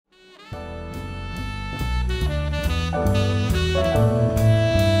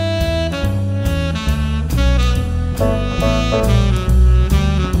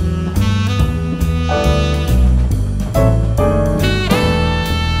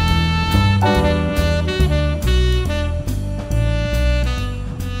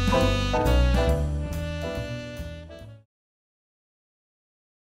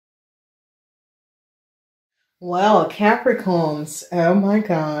Well, Capricorns, oh my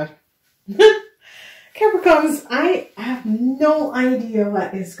God. Capricorns, I have no idea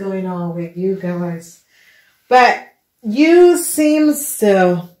what is going on with you guys, but you seem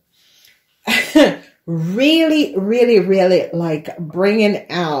to really like bringing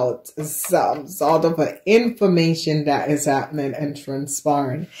out some sort of information that is happening and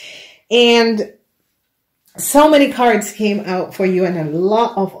transpiring. And so many cards came out for you, and a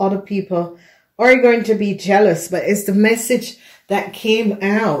lot of other people are going to be jealous, but it's the message that came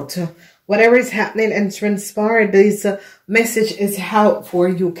out. Whatever is happening and transpired, this message is out for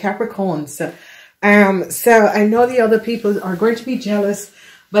you, Capricorns. So I know the other people are going to be jealous,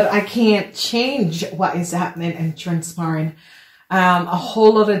 but I can't change what is happening and transpiring. A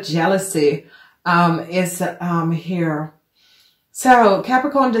whole lot of jealousy is here. So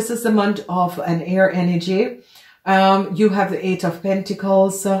Capricorn, this is the month of an air energy. You have the Eight of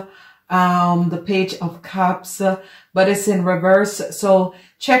Pentacles, the Page of Cups, but it's in reverse. So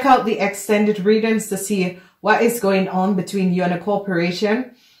check out the extended readings to see what is going on between you and a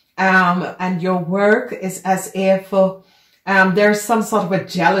corporation. And your work is as if there's some sort of a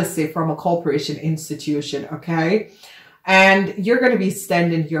jealousy from a corporation institution, okay? And you're going to be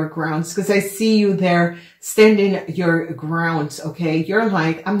standing your grounds, because I see you there standing your grounds, okay? You're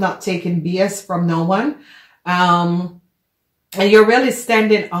like, I'm not taking BS from no one. And you're really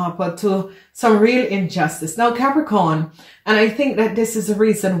standing up to some real injustice. Now, Capricorn, and I think that this is the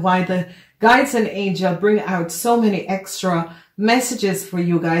reason why the guides and angel bring out so many extra messages for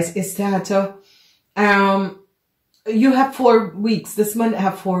you guys, is that you have 4 weeks. This month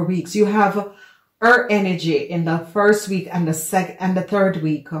have 4 weeks. You have Earth energy in the first week and the second and the third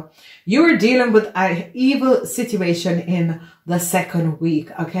week. You are dealing with an evil situation in the second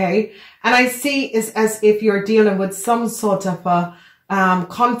week, okay? And I see it's as if you're dealing with some sort of a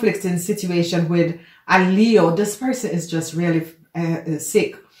conflicting situation with a Leo. This person is just really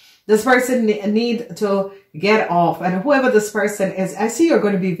sick. This person need to get off, and whoever this person is, I see you're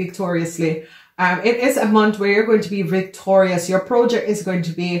going to be victoriously. It is a month where you're going to be victorious. Your project is going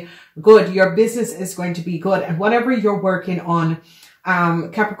to be good. Your business is going to be good. And whatever you're working on,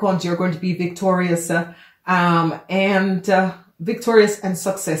 Capricorns, you're going to be victorious victorious and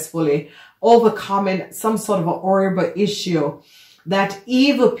successfully overcoming some sort of a horrible issue that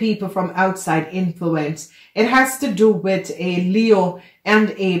evil people from outside influence. It has to do with a Leo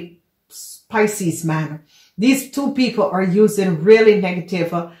and a Pisces man. These two people are using really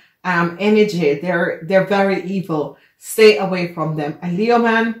negative energy. They're very evil. Stay away from them. A Leo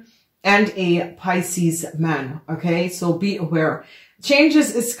man and a Pisces man. Okay, so be aware.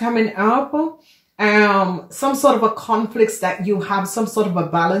 Changes is coming up. Some sort of a conflicts that you have, some sort of a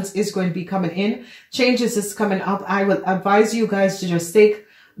balance is going to be coming in. Changes is coming up. I will advise you guys to just take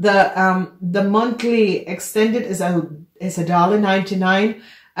the monthly extended is $1.99.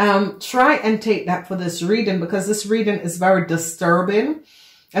 Try and take that for this reading, because this reading is very disturbing,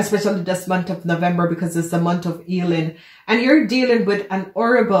 especially this month of November, because it's the month of healing, and you're dealing with an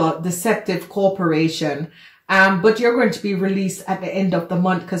horrible, deceptive corporation. But you're going to be released at the end of the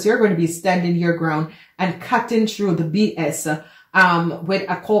month, because you're going to be standing your ground and cutting through the BS with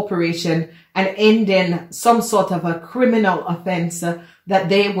a corporation and ending some sort of a criminal offense that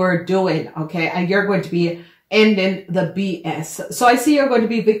they were doing, okay? And you're going to be ending the BS. So I see you're going to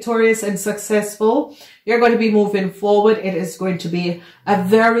be victorious and successful. You're going to be moving forward. It is going to be a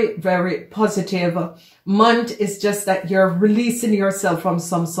very, very positive month. It's just that you're releasing yourself from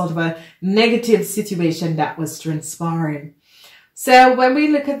some sort of a negative situation that was transpiring. So when we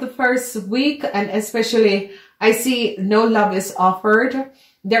look at the first week, and especially I see no love is offered.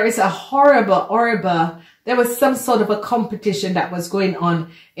 There is a horrible, there was some sort of a competition that was going on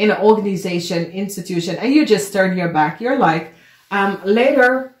in an organization, institution, and you just turn your back. You're like,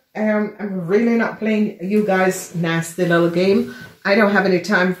 later, I'm really not playing you guys' nasty little game. I don't have any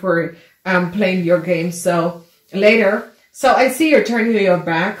time for playing your game. So later, so I see you're turning your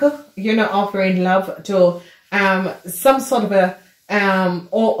back. You're not offering love to some sort of a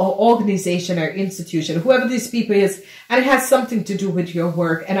organization or institution, whoever these people is, and it has something to do with your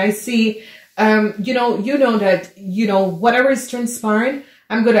work. And I see, you know that, whatever is transpiring,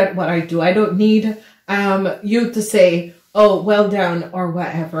 I'm good at what I do. I don't need you to say, oh, well done or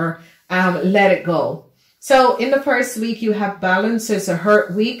whatever. Let it go. So in the first week, you have balance. It's a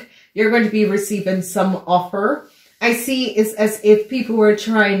hurt week. You're going to be receiving some offer. I see it's as if people were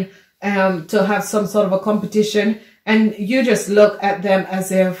trying to have some sort of a competition, and you just look at them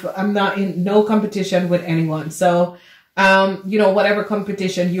as if I'm not in no competition with anyone. So, whatever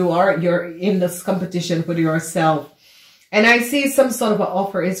competition you are, you're in this competition with yourself. And I see some sort of an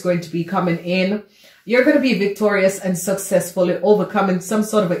offer is going to be coming in. You're going to be victorious and successfully overcoming some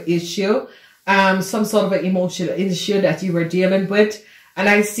sort of an issue, some sort of an emotional issue that you were dealing with. And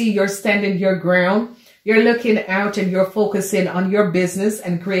I see you're standing your ground. You're looking out and you're focusing on your business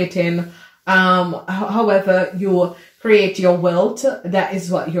and creating, however you create your wealth. That is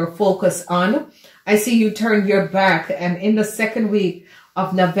what you're focused on. I see you turn your back, and in the second week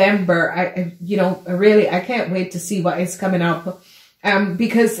of November, I can't wait to see what is coming up.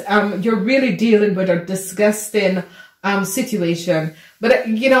 Because you're really dealing with a disgusting situation. But,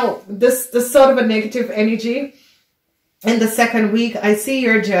 this sort of a negative energy in the second week, I see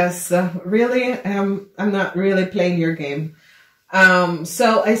you're just really, I'm not really playing your game.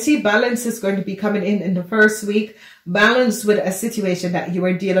 So I see balance is going to be coming in the first week. Balance with a situation that you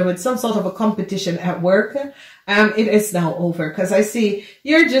were dealing with, some sort of a competition at work. It is now over, because I see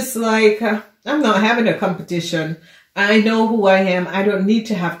you're just like, I'm not having a competition. I know who I am. I don't need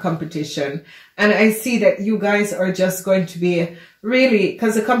to have competition. And I see that you guys are just going to be really,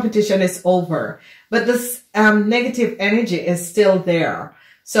 because the competition is over. But this negative energy is still there.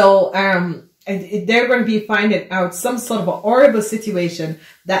 So they're going to be finding out some sort of a horrible situation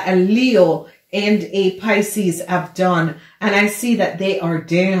that a Leo and a Pisces have done. And I see that they are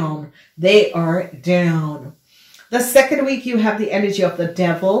down. They are down. The second week, you have the energy of the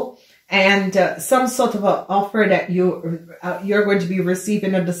devil. And some sort of an offer that you're going to be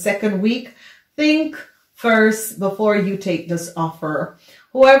receiving in the second week. Think first before you take this offer.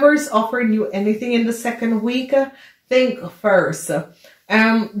 Whoever's offering you anything in the second week, think first.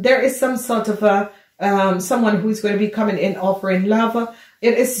 There is some sort of a someone who's going to be coming in offering love.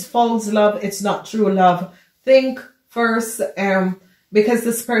 It is false love. It's not true love. Think first, because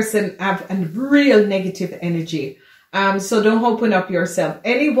this person have a real negative energy. So don't open up yourself.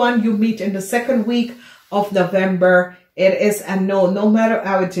 Anyone you meet in the second week of November, it is a no. No matter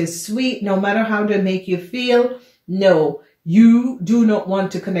how it is sweet, no matter how they make you feel, no. You do not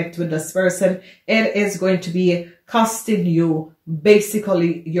want to connect with this person. It is going to be costing you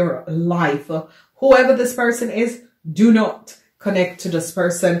basically your life. Whoever this person is, do not connect to this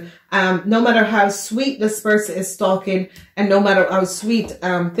person. No matter how sweet this person is talking, and no matter how sweet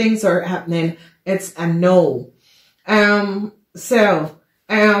things are happening, it's a no. They're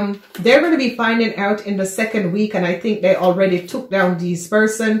going to be finding out in the second week, and I think they already took down this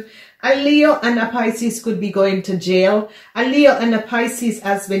person. A Leo and a Pisces could be going to jail. A Leo and a Pisces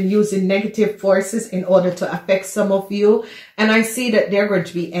has been using negative forces in order to affect some of you. And I see that they're going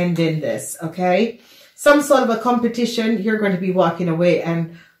to be ending this, okay? Some sort of a competition, you're going to be walking away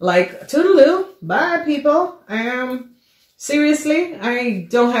and like, toodaloo, bye people. Seriously, I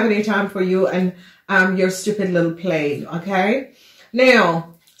don't have any time for you and your stupid little play, okay?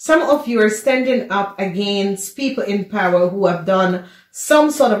 Now, some of you are standing up against people in power who have done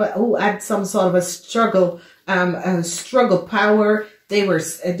some sort of who had some sort of a struggle power. They were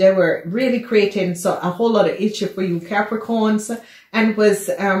really creating a whole lot of issue for you Capricorns, and was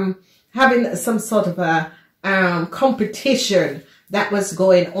having some sort of a competition that was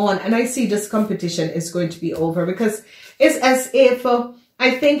going on. And I see this competition is going to be over, because it's as if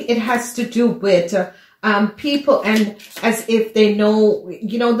I think it has to do with people, and as if they know,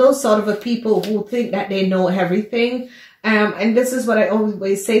 those sort of a people who think that they know everything. And this is what I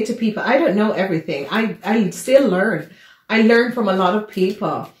always say to people. I don't know everything. I still learn. I learn from a lot of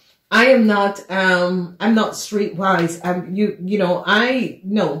people. I'm not streetwise.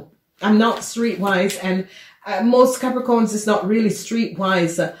 I'm not streetwise, and most Capricorns is not really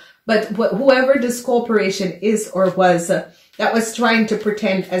streetwise. But whoever this corporation is or was, that was trying to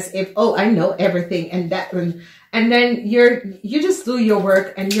pretend as if, oh, I know everything, and then you just do your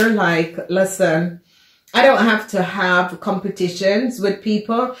work, and you're like, listen, I don't have to have competitions with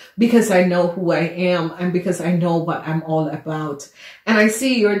people, because I know who I am and because I know what I'm all about. And I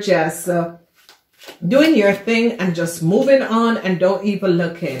see you're just doing your thing and just moving on and don't even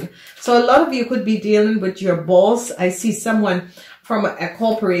look in. So a lot of you could be dealing with your boss. I see someone from a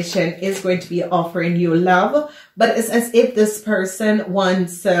corporation is going to be offering you love, but it's as if this person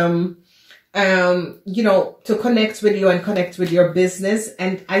wants, to connect with you and connect with your business.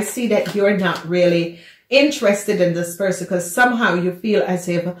 And I see that you're not really interested in this person, because somehow you feel as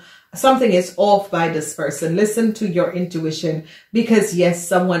if something is off by this person. Listen to your intuition, because yes,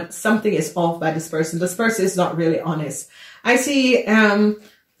 something is off by this person. This person is not really honest. I see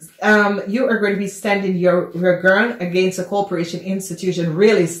you are going to be standing your ground against a corporation institution,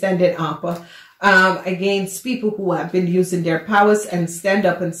 really standing up against people who have been using their powers, and stand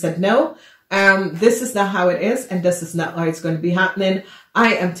up and said, no, this is not how it is, and this is not how it's going to be happening.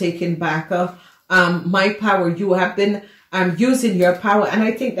 I am taking back my power. You have been using your power. And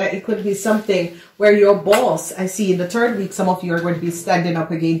I think that it could be something where your boss, I see in the third week, some of you are going to be standing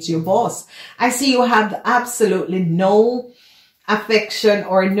up against your boss. I see you have absolutely no affection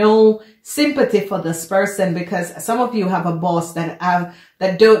or no sympathy for this person, because some of you have a boss that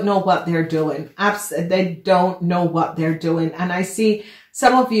don't know what they're doing. They don't know what they're doing. And I see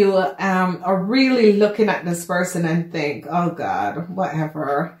some of you are really looking at this person and think, oh God,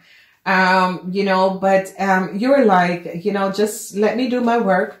 whatever. You know, but you're like, you know, just let me do my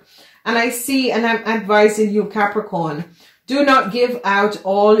work. And I see, and I'm advising you, Capricorn, do not give out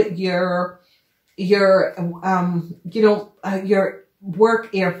all your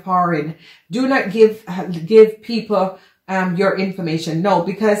work here foreign. Do not give people your information. No,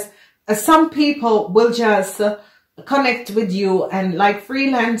 because some people will just connect with you, and like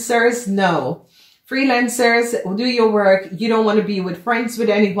freelancers, no. Freelancers, do your work. You don't want to be with friends with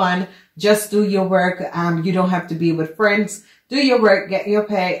anyone. Just do your work. You don't have to be with friends. Do your work, get your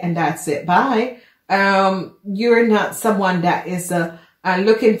pay, and that's it. Bye. You're not someone that is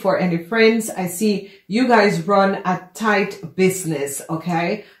looking for any friends. I see you guys run a tight business,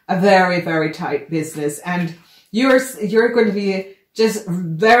 okay? A very, very tight business. And you're going to be just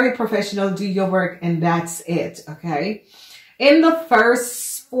very professional, do your work, and that's it, okay? In the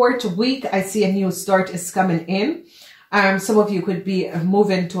fourth week, I see a new start is coming in. Some of you could be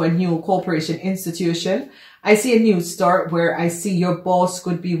moving to a new corporation institution. I see a new start where I see your boss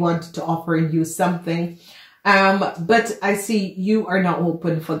could be wanting to offer you something. But I see you are not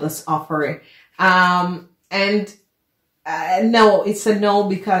open for this offer. No, it's a no,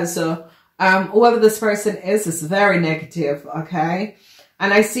 because whoever this person is very negative, okay?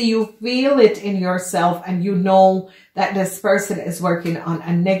 And I see you feel it in yourself, and you know that this person is working on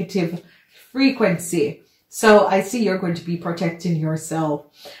a negative frequency. So I see you're going to be protecting yourself.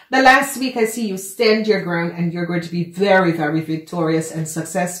 The last week, I see you stand your ground, and you're going to be very, very victorious and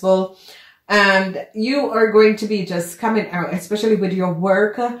successful. And you are going to be just coming out, especially with your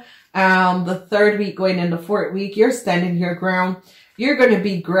work. The third week going in the fourth week, you're standing your ground. You're going to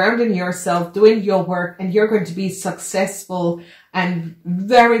be grounding yourself, doing your work, and you're going to be successful and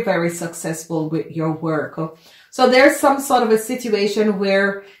very, very successful with your work. So there's some sort of a situation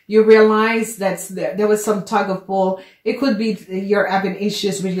where you realize that there was some tug of war. It could be you're having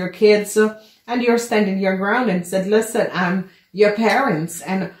issues with your kids, and you're standing your ground and said, listen, I'm your parents,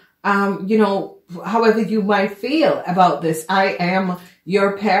 and you know, however you might feel about this, I am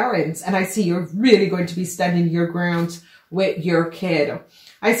your parents, and I see you're really going to be standing your ground with your kid.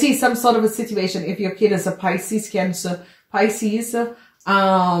 I see some sort of a situation. If your kid is a Pisces, Cancer, Pisces,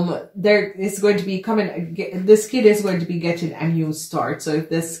 there is going to be this kid is going to be getting a new start. So if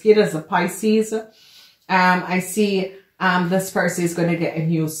this kid is a Pisces, I see this person is going to get a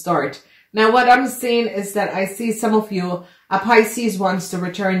new start. Now, what I'm saying is that I see some of you, a Pisces wants to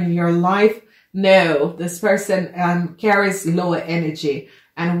return in your life. No, this person carries lower energy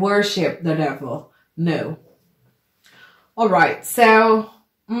and worship the devil. No. All right. So,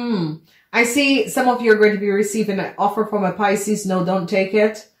 I see some of you are going to be receiving an offer from a Pisces. No, don't take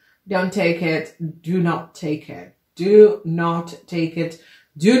it. Don't take it. Do not take it. Do not take it.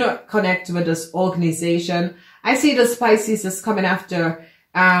 Do not connect with this organization. I see this Pisces is coming after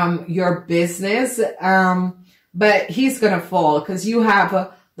your business, but he's gonna fall because you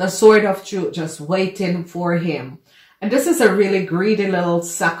have the sword of truth just waiting for him. And this is a really greedy little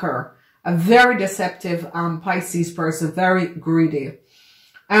sucker, a very deceptive Pisces person, very greedy.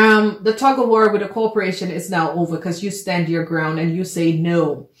 The tug of war with the corporation is now over because you stand your ground and you say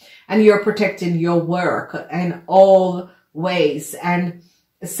no, and you're protecting your work in all ways. And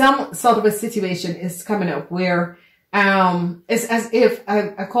some sort of a situation is coming up where it's as if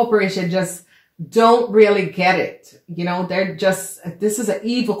a corporation just don't really get it. You know, they're just, this is an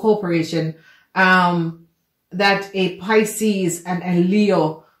evil corporation that a Pisces and a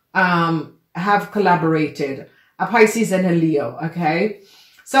Leo have collaborated. A Pisces and a Leo, okay?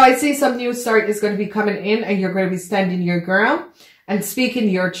 So I see some new start is going to be coming in, and you're going to be standing your ground and speaking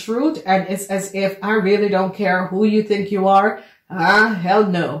your truth. And it's as if, I really don't care who you think you are. Hell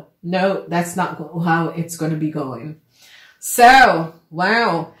no. No, that's not how it's going to be going. So,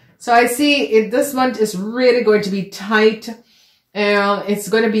 wow. So I see this month is really going to be tight. It's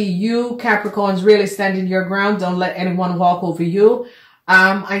going to be you, Capricorns, really standing your ground. Don't let anyone walk over you.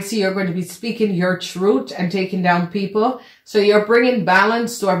 I see you're going to be speaking your truth and taking down people. So you're bringing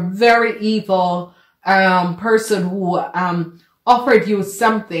balance to a very evil person who offered you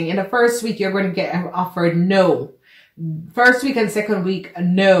something. In the first week, you're going to get offered no. First week and second week,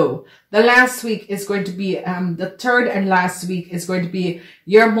 no. The last week is going to be, the third and last week is going to be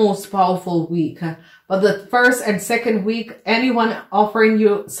your most powerful week. But the first and second week, anyone offering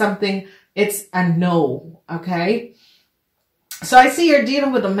you something, it's a no, okay? So I see you're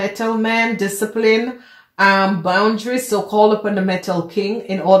dealing with a metal man, discipline, boundaries. So call upon the Metal King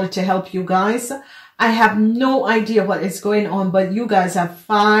in order to help you guys. I have no idea what is going on, but you guys have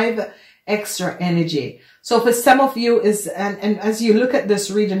 5 extra energy. So for some of you is, and as you look at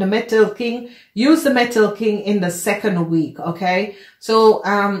this reading, the Metal King, use the Metal King in the second week, okay? So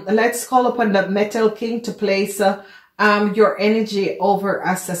let's call upon the Metal King to place your energy over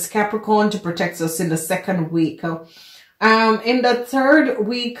us as Capricorn to protect us in the second week. In the third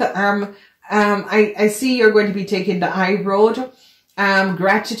week, I see you're going to be taking the high road.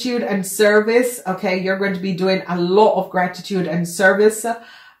 Gratitude and service, okay? You're going to be doing a lot of gratitude and service.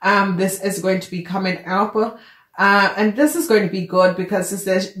 This is going to be coming up, and this is going to be good because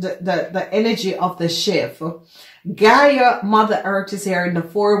it's the energy of the shift. Gaia, Mother Earth, is here in the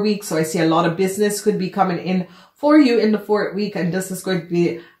 4th week, so I see a lot of business could be coming in for you in the 4th week, and this is going to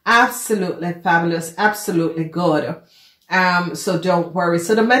be absolutely fabulous, absolutely good. So don't worry.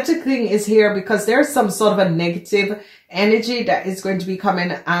 So the Metal King is here because there's some sort of a negative energy that is going to be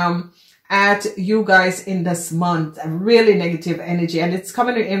coming at you guys in this month, a really negative energy, and it's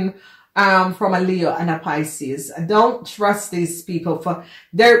coming in from a Leo and a Pisces. Don't trust these people, for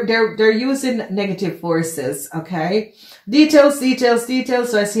they're using negative forces, okay? Details.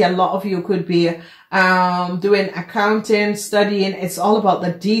 So I see a lot of you could be doing accounting, studying. It's all about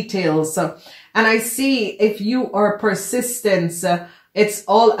the details. And I see if you are persistent, it's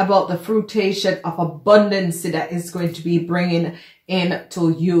all about the fruitation of abundance that is going to be bringing in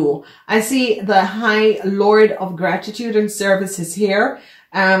to you. I see the High Lord of Gratitude and Service is here.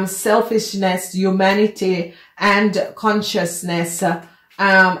 Selfishness, humanity, and consciousness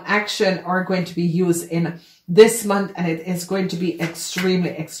action are going to be used in this month, and it is going to be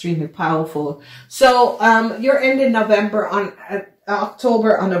extremely powerful. So you're ending November on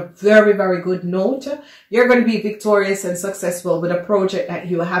October on a very good note. You're going to be victorious and successful with a project that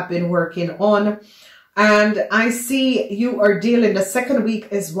you have been working on. And I see you are dealing, the second week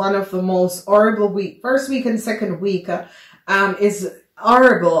is one of the most horrible week. First week and second week is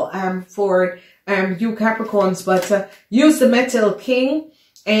horrible for you Capricorns, but use the Metal King,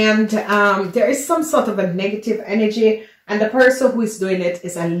 and there is some sort of a negative energy, and the person who is doing it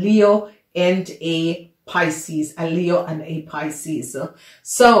is a Leo and a Pisces, a Leo and a Pisces.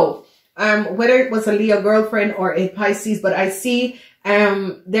 So whether it was a Leo girlfriend or a Pisces, but I see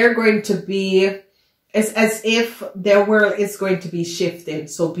they're going to be, it's as if their world is going to be shifting.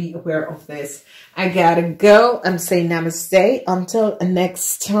 So be aware of this. I gotta go. I'm saying namaste until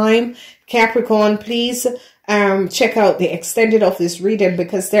next time. Capricorn, please check out the extended of this reading,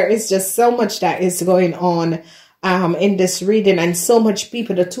 because there is just so much that is going on in this reading, and so much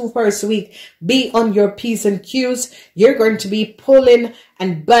people. The 2 first week, be on your P's and Q's. You're going to be pulling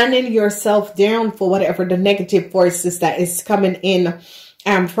and banning yourself down for whatever the negative forces that is coming in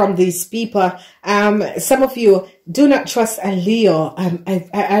from these people. Some of you do not trust a Leo.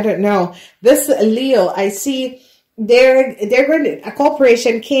 I don't know. This Leo, I see they're going to, a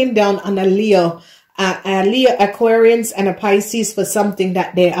corporation came down on a Leo Aquarians and a Pisces for something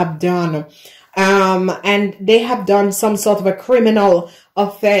that they have done. And they have done some sort of a criminal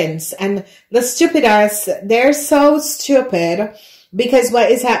offense, and the stupid ass, they're so stupid, because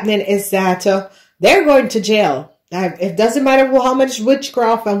what is happening is that they're going to jail. It doesn't matter how much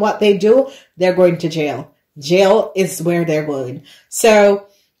witchcraft and what they do, they're going to jail. Jail is where they're going. So,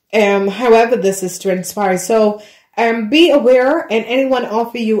 however this is transpired. So, be aware, and anyone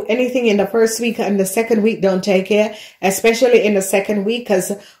offer you anything in the first week and the second week, don't take it, especially in the second week,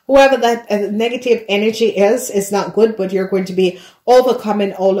 because whoever that negative energy is not good, but you're going to be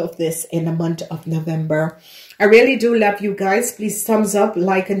overcoming all of this in the month of November. I really do love you guys. Please thumbs up,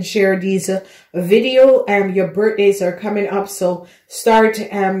 like, and share these video. Your birthdays are coming up, so start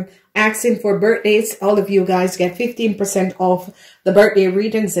asking for birthdays. All of you guys get 15% off the birthday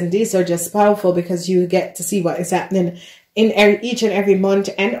readings, and these are just powerful because you get to see what is happening in each and every month,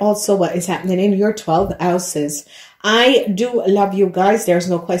 and also what is happening in your 12 houses. I do love you guys. There's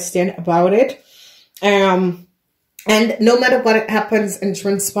no question about it. And no matter what happens and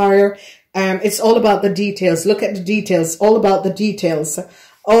transpire, it's all about the details. Look at the details. All about the details.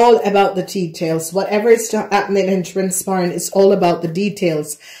 All about the details. Whatever is happening and transpiring, it's all about the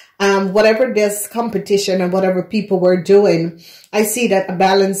details. whatever this competition and whatever people were doing, I see that a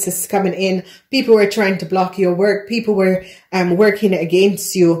balance is coming in. People were trying to block your work. People were working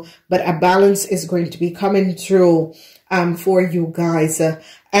against you, but a balance is going to be coming through for you guys.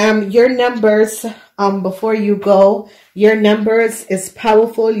 Your numbers, before you go, your numbers is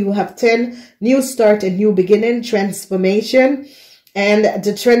powerful. You have 10, new start, a new beginning, transformation. And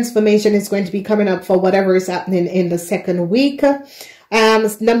the transformation is going to be coming up for whatever is happening in the second week.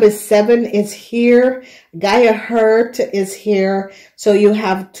 Number 7 is here. Gaia Hurt is here. So you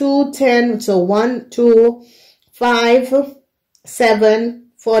have 2, 10. So 1, 2, 5, 7,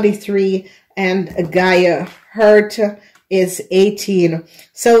 43. And Gaia Hurt is 18.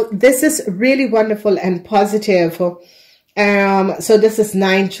 So this is really wonderful and positive. So this is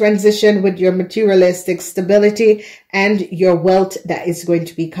 9, transition with your materialistic stability and your wealth that is going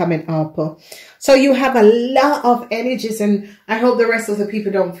to be coming up. So you have a lot of energies, and I hope the rest of the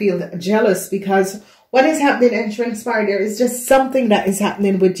people don't feel jealous, because what is happening and transpired there is just something that is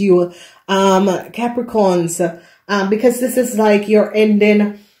happening with you, Capricorns, because this is like you're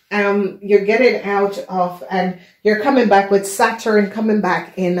ending, you're getting out of, and you're coming back with Saturn coming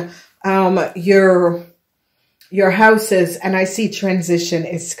back in your houses, and I see transition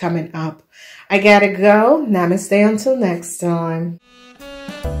is coming up. I gotta go. Namaste until next time.